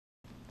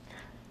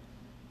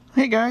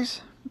Hey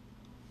guys,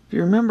 if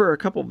you remember a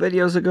couple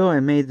videos ago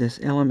I made this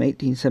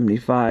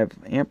LM1875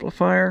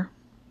 amplifier.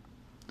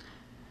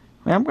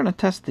 Well, I'm going to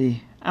test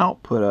the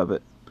output of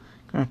it. I'm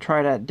going to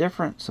try it at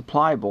different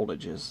supply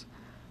voltages.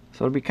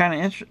 So it'll be kind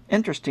of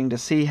interesting to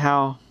see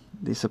how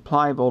the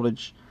supply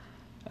voltage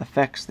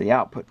affects the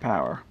output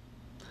power.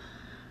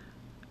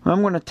 Well,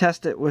 I'm going to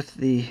test it with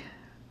the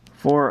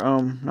 4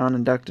 ohm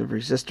non-inductive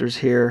resistors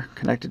here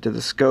connected to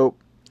the scope.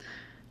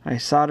 I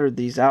soldered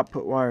these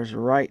output wires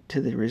right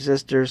to the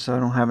resistors so I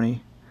don't have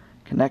any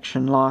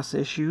connection loss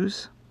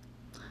issues.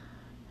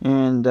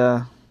 And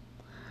like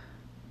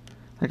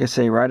I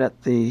say, right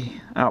at the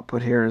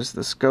output here is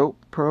the scope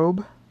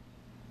probe.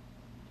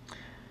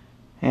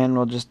 And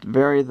we'll just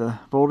vary the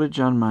voltage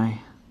on my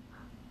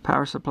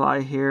power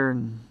supply here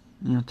and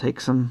take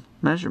some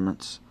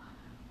measurements.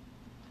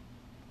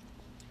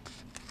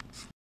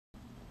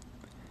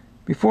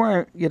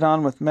 Before I get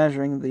on with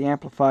measuring the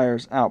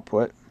amplifier's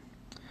output,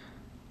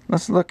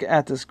 let's look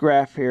at this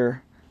graph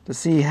here to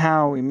see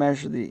how we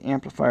measure the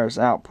amplifier's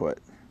output.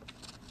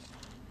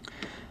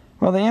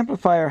 Well, the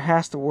amplifier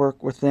has to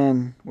work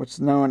within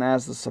what's known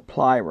as the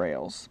supply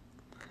rails.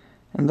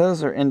 And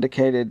those are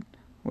indicated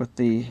with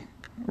the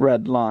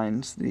red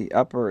lines, the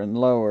upper and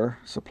lower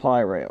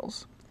supply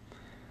rails.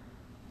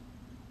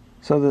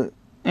 So the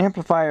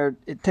amplifier,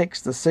 it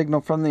takes the signal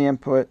from the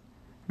input,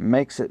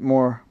 makes it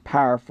more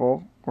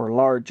powerful or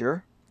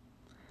larger,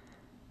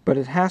 but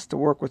it has to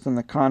work within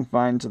the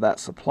confines of that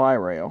supply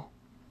rail.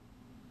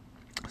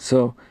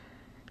 So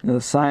the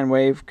sine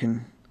wave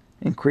can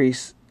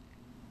increase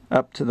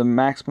up to the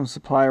maximum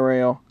supply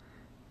rail,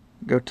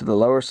 go to the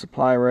lower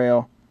supply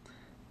rail,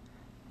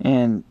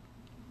 and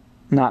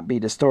not be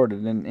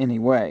distorted in any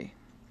way,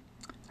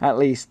 at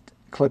least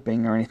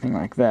clipping or anything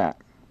like that.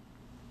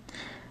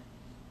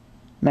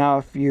 Now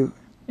if you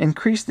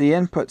increase the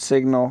input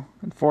signal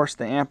and force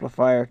the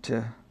amplifier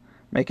to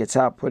make its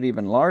output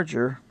even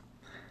larger,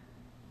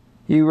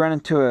 you run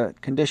into a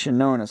condition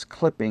known as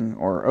clipping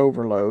or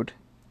overload,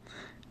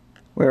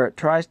 where it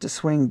tries to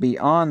swing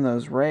beyond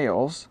those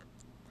rails,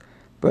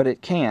 but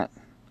it can't.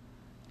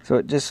 So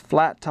it just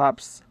flat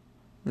tops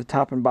the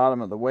top and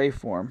bottom of the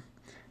waveform,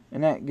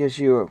 and that gives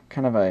you a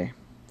kind of a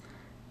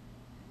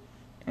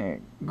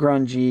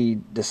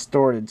grungy,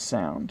 distorted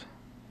sound.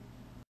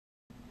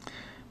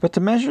 But to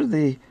measure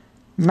the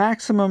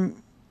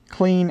maximum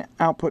clean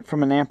output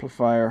from an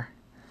amplifier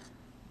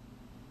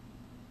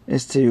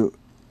is to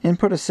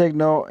input a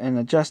signal and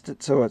adjust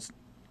it so it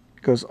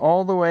goes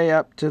all the way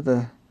up to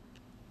the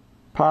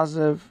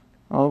positive,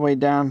 all the way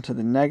down to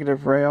the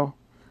negative rail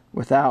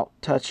without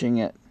touching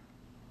it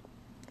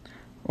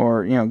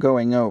or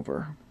going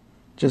over,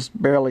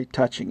 just barely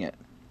touching it.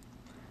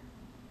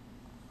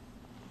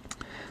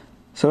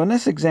 So in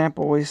this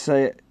example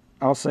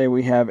I'll say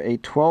we have a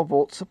 12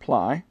 volt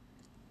supply,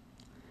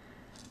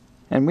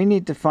 and we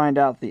need to find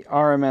out the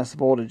RMS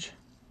voltage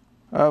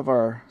of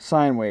our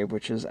sine wave,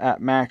 which is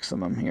at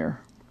maximum here.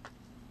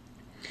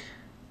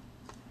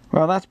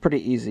 Well, that's pretty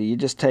easy. You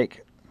just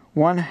take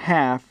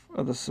 1/2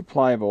 of the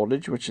supply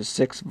voltage, which is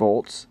 6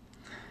 volts,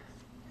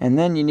 and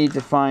then you need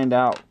to find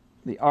out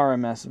the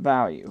RMS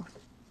value.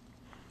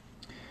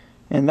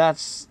 And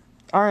that's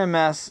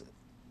RMS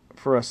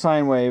for a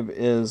sine wave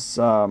is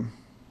the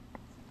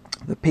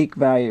peak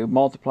value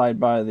multiplied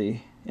by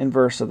the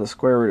inverse of the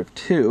square root of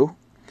 2,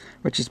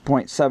 which is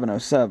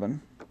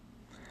 0.707.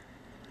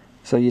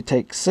 So you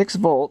take 6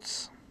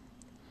 volts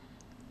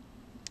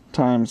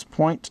times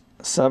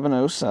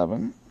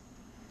 0.707.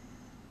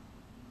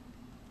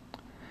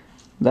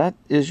 That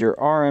is your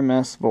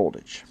RMS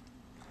voltage.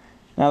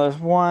 Now there's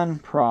one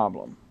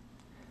problem.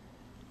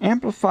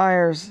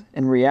 Amplifiers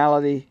in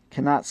reality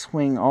cannot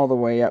swing all the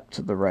way up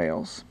to the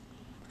rails.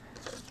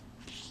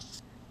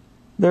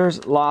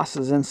 There's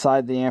losses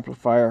inside the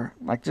amplifier,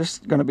 like there's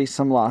going to be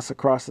some loss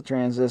across the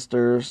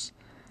transistors,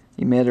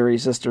 emitter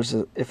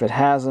resistors if it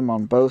has them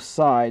on both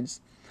sides.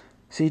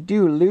 So you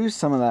do lose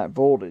some of that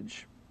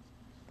voltage.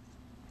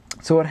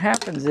 So what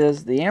happens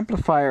is the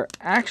amplifier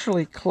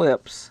actually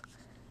clips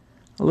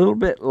a little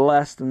bit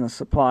less than the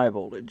supply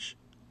voltage,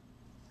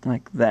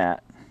 like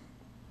that.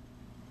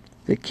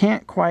 It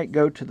can't quite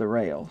go to the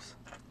rails.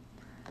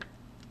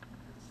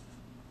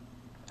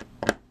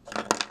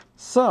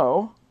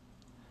 So,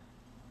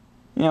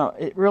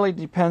 it really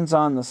depends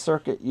on the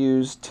circuit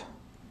used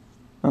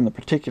on the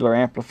particular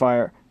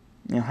amplifier,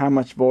 how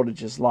much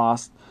voltage is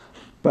lost.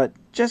 But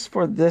just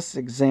for this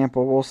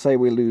example, we'll say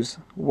we lose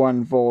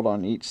 1 volt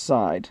on each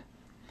side.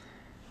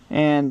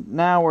 And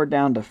now we're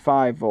down to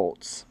 5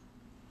 volts.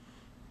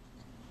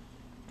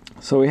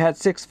 So we had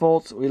 6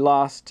 volts, we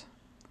lost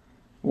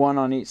 1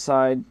 on each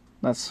side.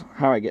 That's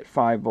how I get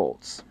 5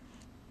 volts.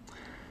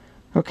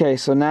 Okay,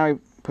 so now we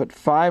put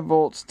 5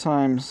 volts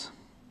times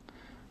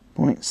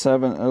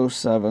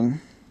 0.707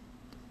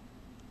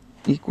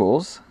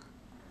 equals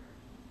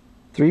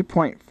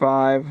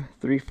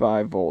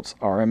 3.535 volts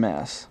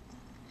RMS.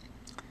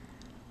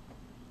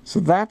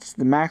 So that's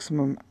the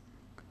maximum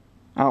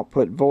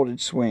output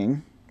voltage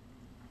swing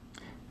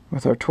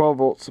with our 12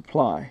 volt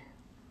supply.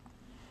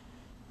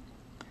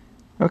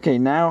 Okay,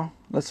 now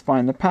let's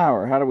find the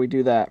power. How do we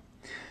do that?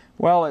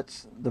 Well,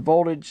 it's the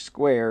voltage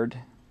squared,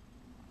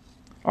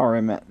 the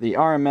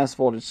RMS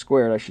voltage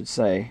squared, I should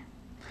say,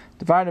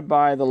 divided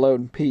by the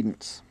load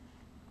impedance.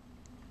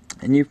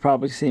 And you've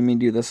probably seen me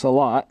do this a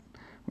lot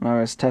when I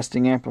was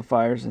testing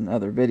amplifiers in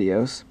other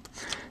videos.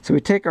 So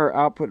we take our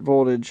output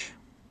voltage,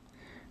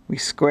 we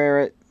square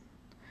it,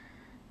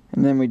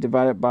 and then we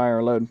divide it by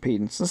our load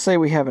impedance. Let's say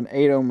we have an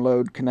 8 ohm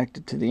load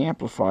connected to the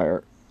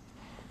amplifier.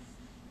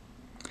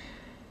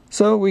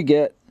 So we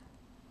get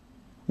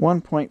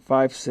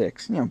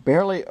 1.56,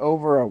 barely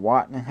over 1.5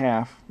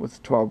 watts with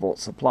a 12 volt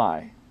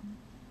supply.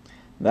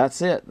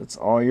 That's it. That's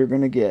all you're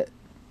going to get.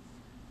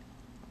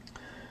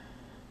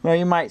 Well,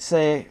 you might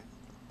say,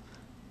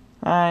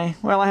 I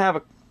have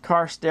a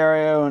car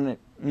stereo and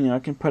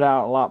it can put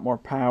out a lot more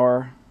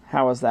power.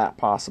 How is that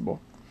possible?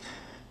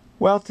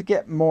 Well, to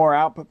get more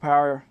output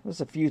power,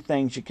 there's a few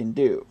things you can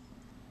do.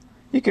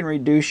 You can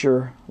reduce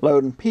your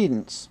load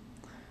impedance.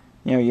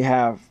 You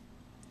have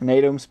an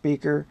 8 ohm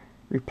speaker,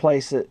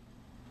 replace it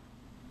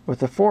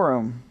with a 4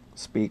 ohm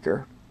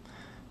speaker.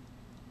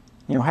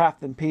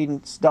 Half the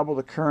impedance, double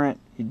the current,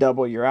 you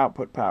double your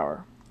output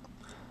power.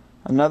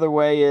 Another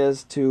way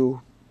is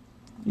to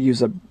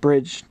use a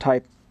bridge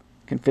type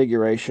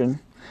configuration.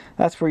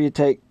 That's where you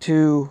take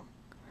two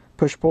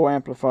push-pull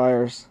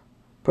amplifiers,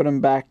 put them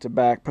back to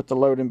back, put the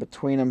load in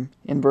between them,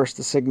 inverse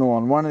the signal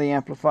on one of the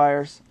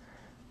amplifiers.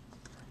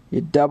 You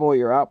double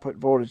your output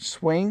voltage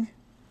swing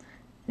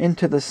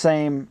into the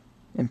same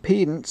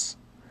impedance.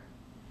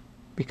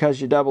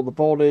 Because you double the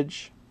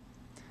voltage,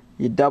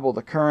 you double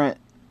the current,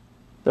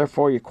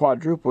 therefore you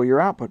quadruple your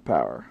output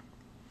power.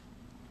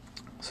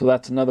 So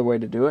that's another way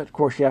to do it. Of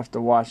course, you have to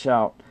watch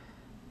out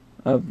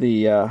of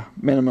the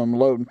minimum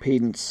load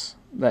impedance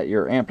that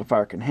your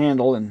amplifier can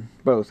handle in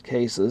both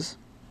cases.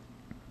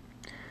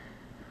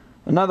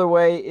 Another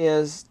way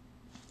is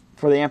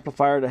for the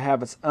amplifier to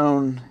have its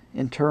own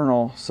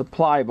internal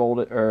supply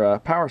voltage or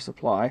power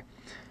supply,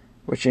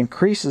 which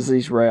increases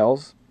these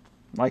rails,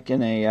 like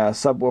in a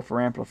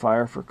subwoofer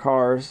amplifier for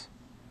cars.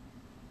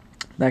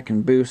 That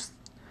can boost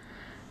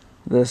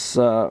this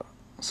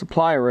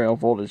supply rail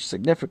voltage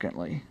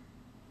significantly.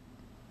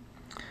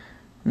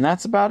 And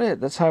that's about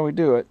it. That's how we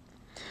do it.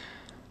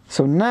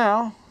 So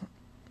now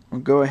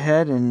we'll go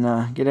ahead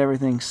and get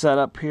everything set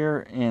up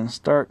here and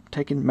start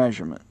taking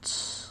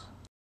measurements.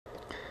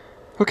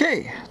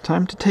 Okay,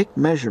 time to take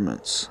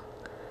measurements.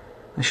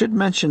 I should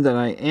mention that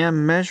I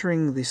am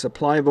measuring the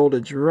supply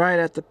voltage right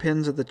at the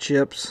pins of the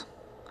chips.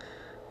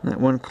 That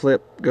one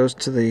clip goes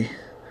to the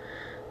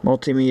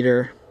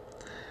multimeter.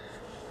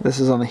 This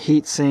is on the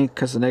heat sink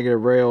because the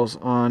negative rail's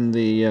on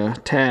the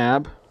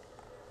tab.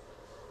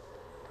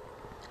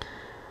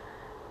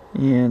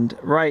 And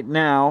right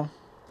now,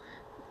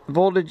 the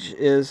voltage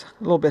is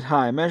a little bit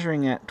high,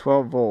 measuring at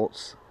 12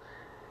 volts.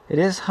 It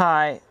is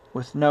high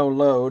with no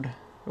load,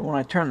 but when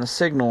I turn the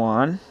signal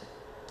on,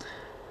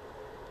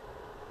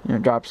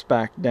 it drops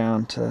back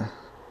down to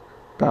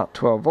about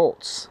 12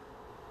 volts.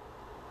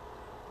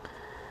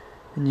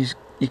 And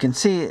you can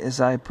see as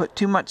I put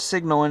too much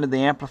signal into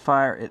the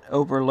amplifier, it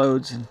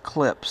overloads and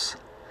clips.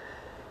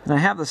 And I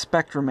have the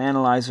spectrum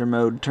analyzer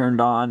mode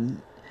turned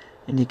on,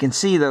 and you can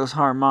see those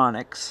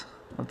harmonics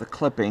of the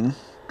clipping.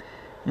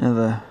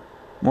 The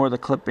more the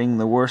clipping,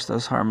 the worse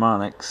those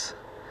harmonics.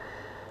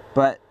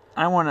 But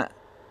I want to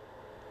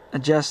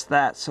adjust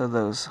that so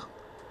those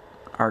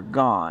are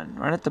gone.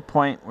 Right at the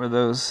point where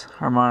those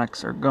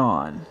harmonics are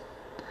gone,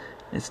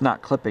 it's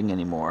not clipping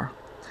anymore.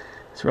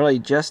 It's really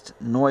just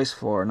noise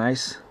floor,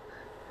 nice,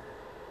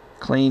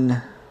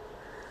 clean,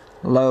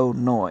 low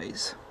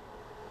noise.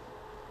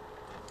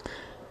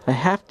 I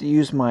have to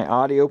use my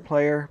audio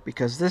player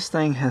because this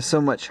thing has so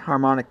much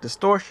harmonic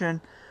distortion.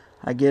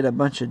 I get a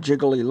bunch of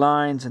jiggly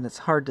lines and it's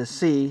hard to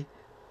see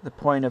the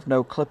point of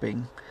no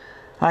clipping.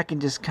 I can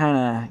just kind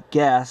of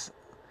guess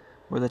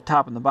where the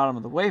top and the bottom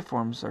of the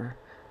waveforms are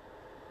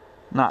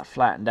not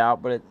flattened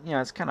out, but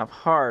it's kind of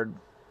hard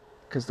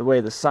because the way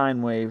the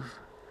sine wave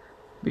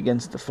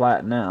begins to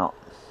flatten out.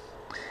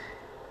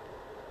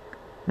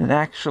 And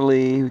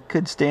actually, we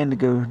could stand to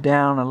go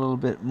down a little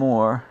bit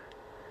more.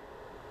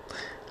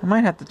 I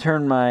might have to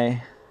turn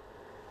my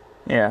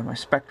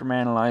spectrum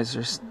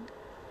analyzer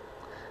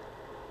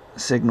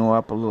signal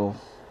up a little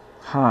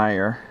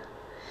higher.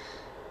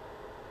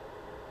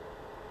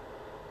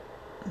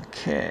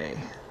 Okay,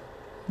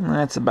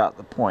 that's about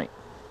the point.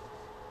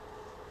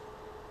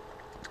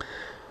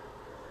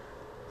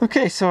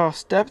 Okay, so I'll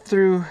step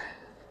through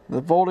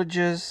the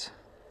voltages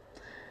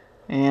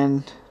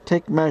and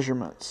take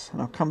measurements,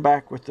 and I'll come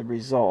back with the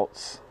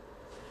results.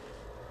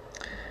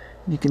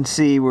 You can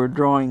see we're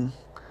drawing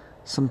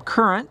some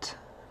current.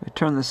 We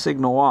turn the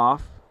signal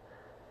off,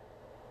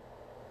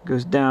 it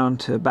goes down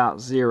to about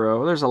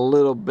 0. There's a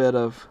little bit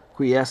of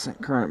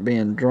quiescent current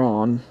being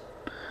drawn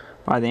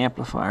by the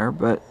amplifier,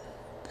 but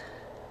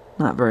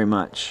not very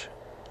much.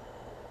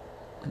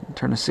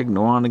 Turn the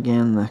signal on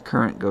again, the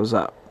current goes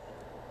up.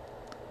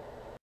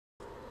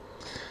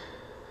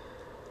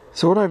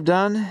 So what I've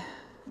done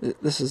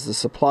This is the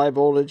supply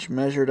voltage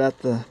measured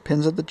at the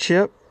pins of the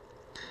chip.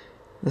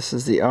 This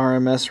is the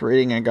RMS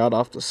reading I got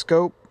off the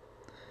scope.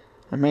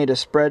 I made a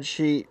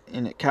spreadsheet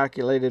and it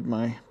calculated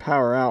my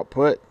power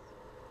output.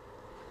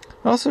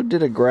 I also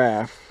did a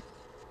graph.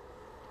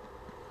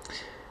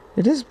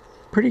 It is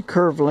pretty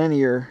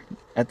curvilinear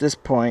at this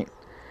point.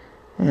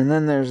 And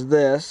then there's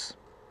this.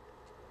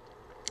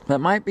 That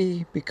might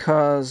be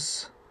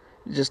because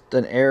just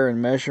an error in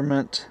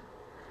measurement,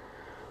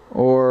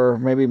 or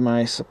maybe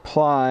my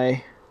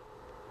supply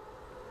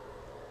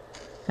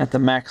at the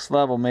max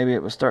level, maybe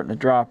it was starting to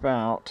drop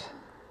out.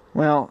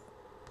 Well,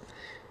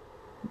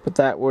 but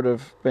that would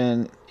have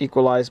been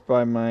equalized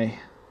by my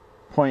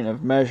point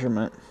of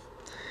measurement.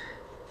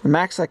 The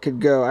max I could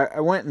go, I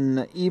went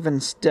in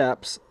even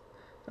steps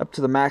up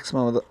to the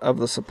maximum of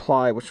the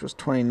supply, which was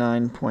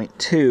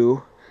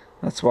 29.2.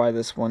 That's why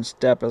this one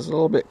step is a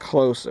little bit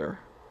closer.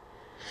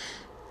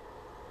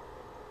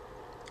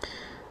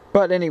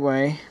 But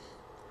anyway,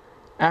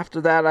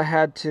 after that I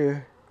had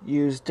to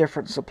use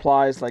different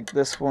supplies like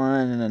this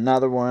one and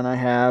another one I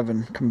have,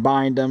 and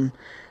combine them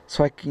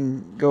so I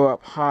can go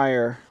up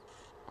higher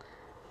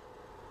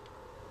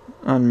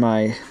on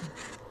my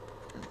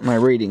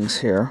readings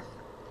here.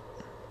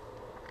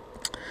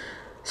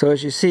 So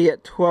as you see,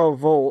 at 12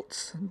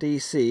 volts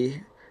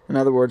DC, in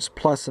other words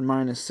plus and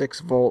minus 6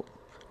 volt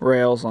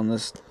rails on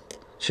this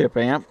chip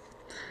amp,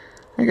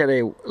 I got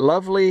a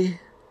lovely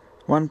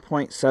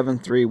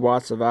 1.73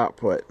 watts of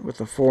output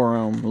with a 4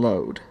 ohm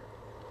load.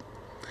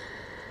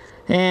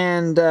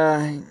 And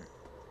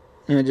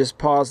just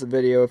pause the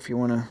video if you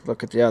want to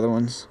look at the other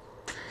ones.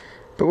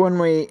 But when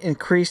we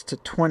increased to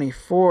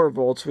 24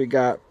 volts, we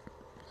got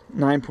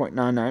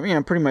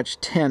 9.99, pretty much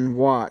 10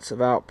 watts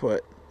of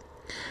output.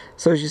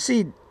 So as you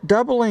see,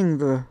 doubling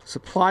the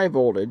supply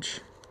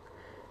voltage,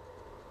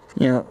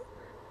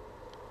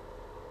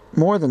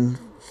 more than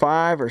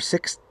 5 or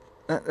 6,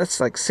 that's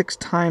like 6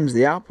 times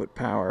the output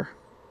power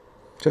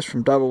just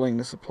from doubling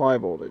the supply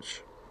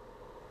voltage.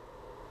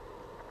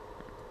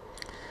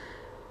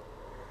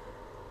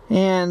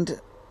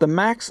 And the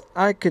max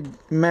I could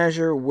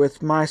measure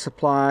with my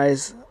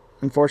supplies,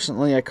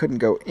 unfortunately I couldn't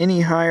go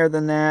any higher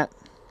than that,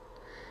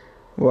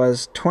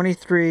 was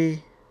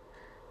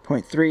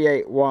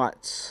 23.38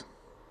 watts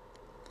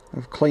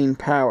of clean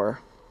power.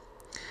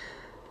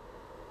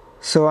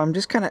 So I'm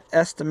just kind of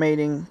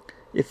estimating,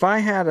 if I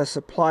had a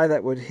supply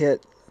that would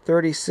hit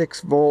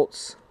 36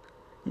 volts,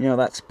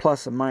 that's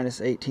plus and minus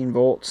 18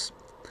 volts,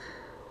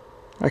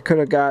 I could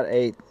have got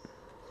a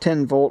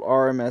 10 volt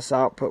RMS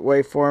output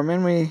waveform,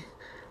 and we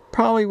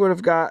probably would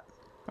have got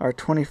our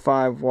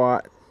 25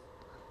 watt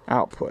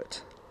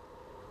output.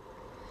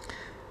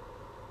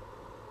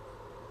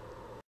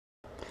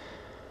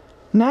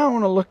 Now I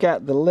want to look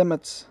at the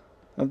limits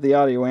of the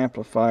audio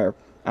amplifier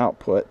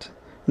output,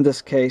 in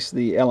this case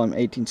the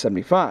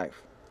LM1875.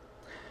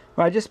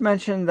 Well, I just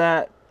mentioned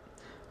that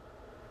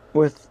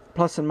with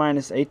plus and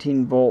minus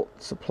 18 volt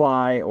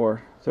supply,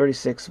 or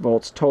 36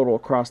 volts total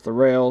across the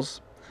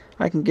rails,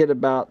 I can get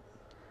about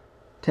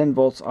 10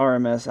 volts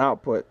RMS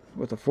output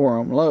with a 4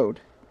 ohm load.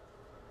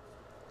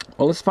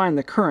 Well, let's find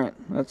the current.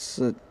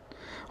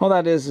 All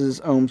that is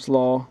Ohm's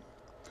law,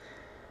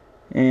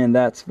 and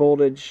that's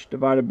voltage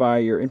divided by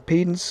your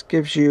impedance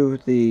gives you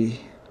the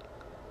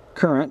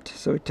current.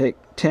 So we take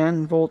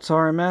 10 volts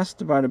RMS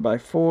divided by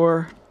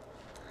 4,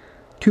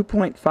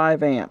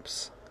 2.5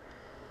 amps.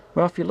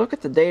 Well, if you look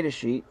at the data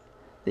sheet,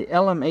 the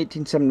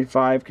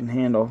LM1875 can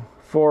handle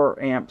 4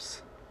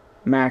 amps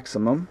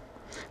maximum.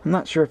 I'm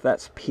not sure if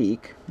that's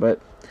peak,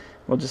 but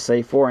we'll just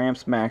say 4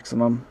 amps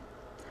maximum.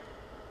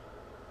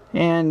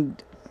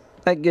 And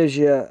that gives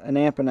you an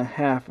amp and a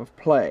half of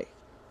play.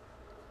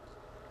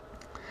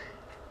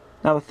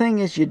 Now the thing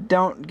is, you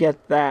don't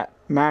get that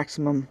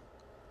maximum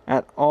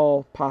at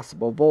all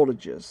possible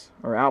voltages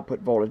or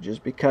output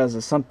voltages because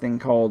of something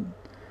called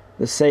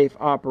the safe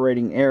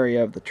operating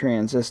area of the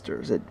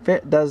transistors.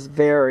 It does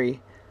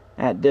vary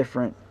at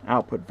different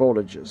output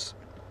voltages.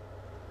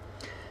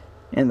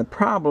 And the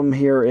problem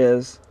here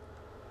is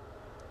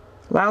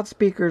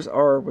loudspeakers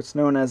are what's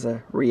known as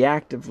a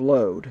reactive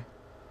load.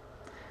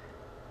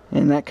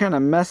 And that kind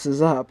of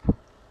messes up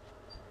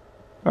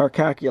our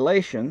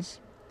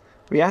calculations.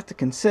 We have to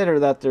consider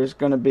that there's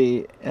going to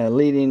be a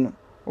leading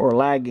or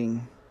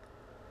lagging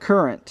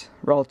current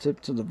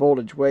relative to the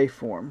voltage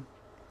waveform.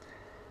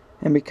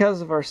 And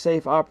because of our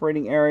safe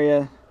operating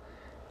area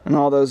and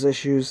all those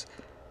issues,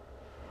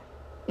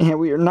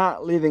 we are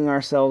not leaving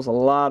ourselves a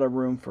lot of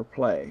room for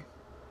play.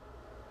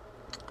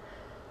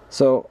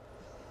 So,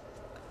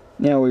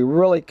 we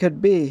really could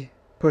be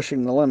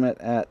pushing the limit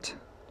at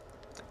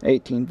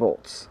 18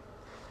 volts.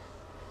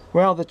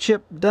 Well, the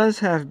chip does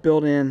have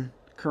built-in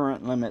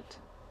current limit,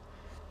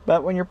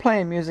 but when you're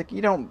playing music,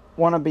 you don't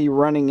want to be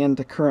running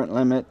into current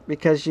limit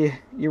because you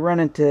run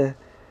into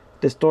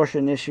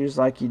distortion issues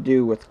like you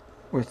do with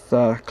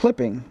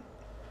clipping.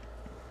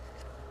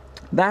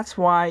 That's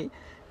why,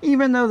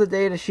 even though the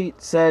data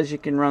sheet says you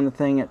can run the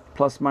thing at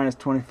plus minus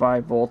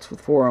 25 volts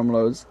with 4 ohm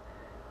loads,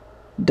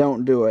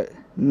 don't do it.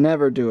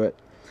 Never do it.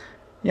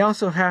 You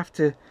also have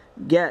to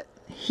get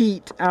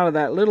heat out of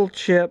that little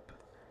chip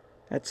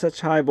at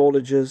such high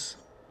voltages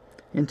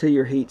into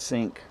your heat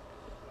sink.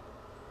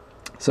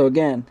 So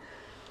again,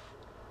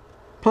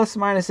 plus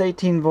minus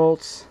 18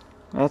 volts,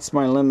 that's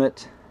my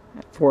limit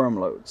at 4 ohm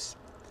loads.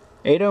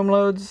 8 ohm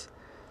loads,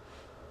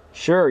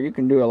 sure, you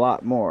can do a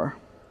lot more.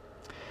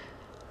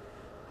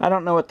 I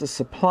don't know what the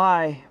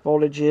supply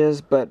voltage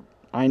is, but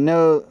I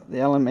know the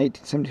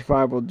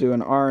LM1875 will do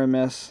an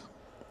RMS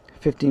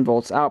 15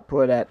 volts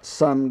output at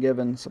some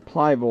given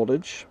supply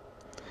voltage.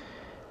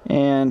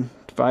 And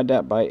divide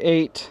that by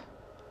 8.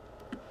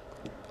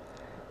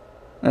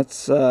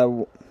 That's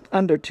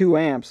under 2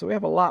 amps, so we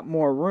have a lot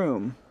more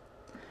room.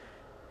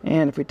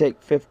 And if we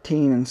take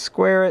 15 and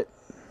square it,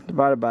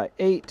 divided by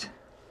 8,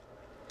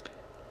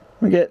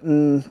 we're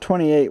getting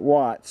 28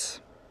 watts.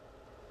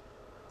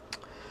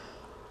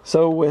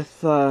 So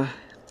with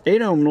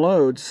 8 ohm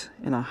loads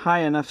and a high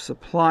enough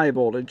supply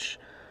voltage,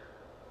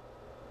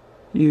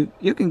 you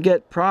can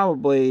get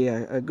probably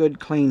a good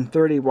clean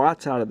 30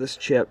 watts out of this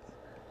chip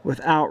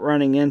without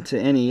running into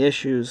any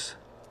issues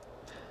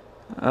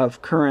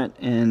of current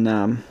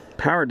and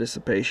power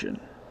dissipation.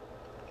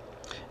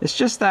 It's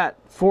just that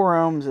 4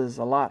 ohms is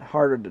a lot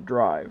harder to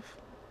drive.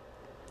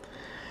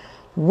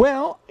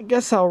 Well, I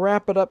guess I'll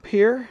wrap it up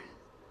here.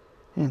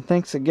 And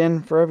thanks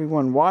again for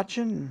everyone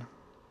watching.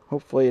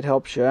 Hopefully it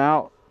helps you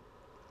out.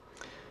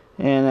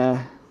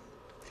 And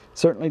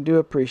certainly do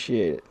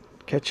appreciate it.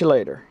 Catch you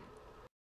later.